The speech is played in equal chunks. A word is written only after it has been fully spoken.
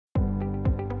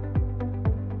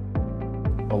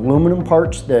aluminum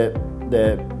parts that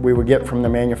we would get from the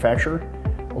manufacturer,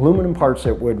 aluminum parts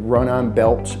that would run on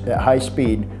belts at high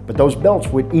speed, but those belts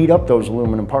would eat up those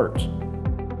aluminum parts.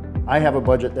 I have a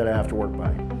budget that I have to work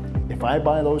by. If I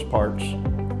buy those parts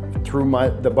through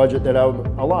the budget that I've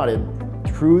allotted,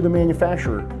 through the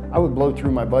manufacturer, I would blow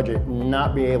through my budget and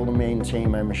not be able to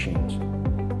maintain my machines.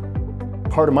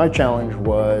 Part of my challenge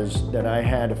was that I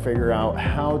had to figure out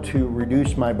how to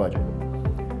reduce my budget.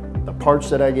 The parts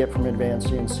that I get from Advanced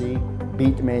CNC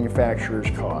beat the manufacturer's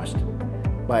cost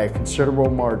by a considerable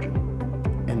margin,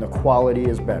 and the quality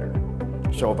is better.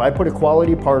 So if I put a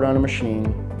quality part on a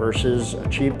machine versus a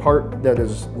cheap part that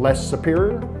is less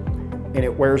superior, and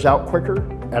it wears out quicker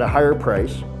at a higher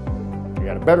price, I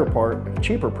got a better part at a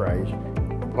cheaper price,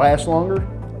 lasts longer,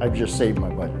 I've just saved my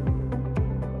budget.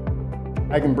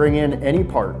 I can bring in any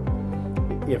part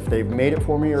if they've made it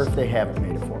for me or if they haven't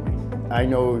made it for me. I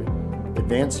know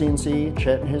Advanced CNC,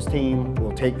 Chet and his team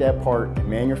will take that part and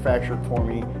manufacture it for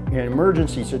me in an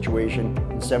emergency situation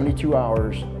in 72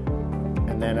 hours,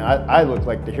 and then I look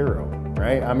like the hero,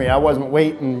 right? I mean, I wasn't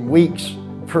waiting weeks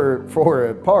for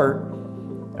a part.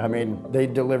 I mean, they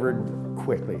delivered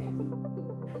quickly.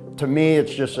 To me,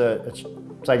 it's just it's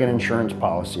like an insurance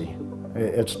policy.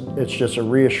 It's just a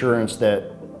reassurance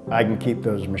that I can keep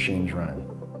those machines running.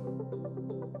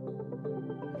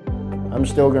 I'm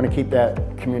still going to keep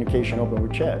that communication open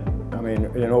with Chet. I mean,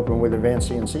 and open with Advanced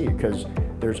CNC, because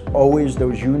there's always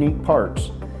those unique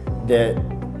parts that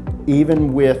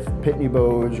even with Pitney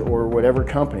Bowes or whatever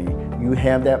company, you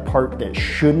have that part that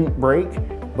shouldn't break,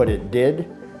 but it did,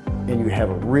 and you have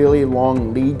a really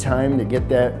long lead time to get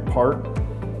that part.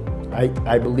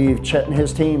 I believe Chet and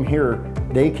his team here,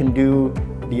 they can do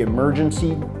the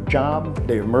emergency job,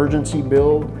 the emergency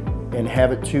build, and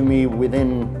have it to me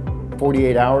within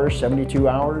 48 hours, 72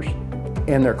 hours,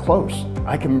 and they're close.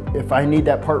 If I need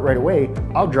that part right away,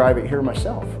 I'll drive it here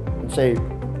myself and say,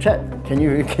 Chet, can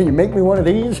you make me one of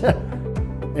these?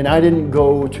 And I didn't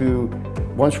go to,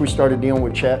 once we started dealing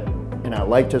with Chet, and I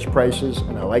liked his prices,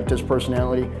 and I liked his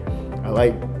personality, I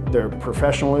liked their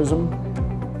professionalism.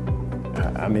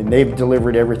 I mean, they've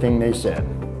delivered everything they said,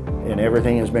 and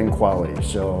everything has been quality,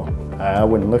 so I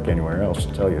wouldn't look anywhere else,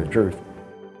 to tell you the truth.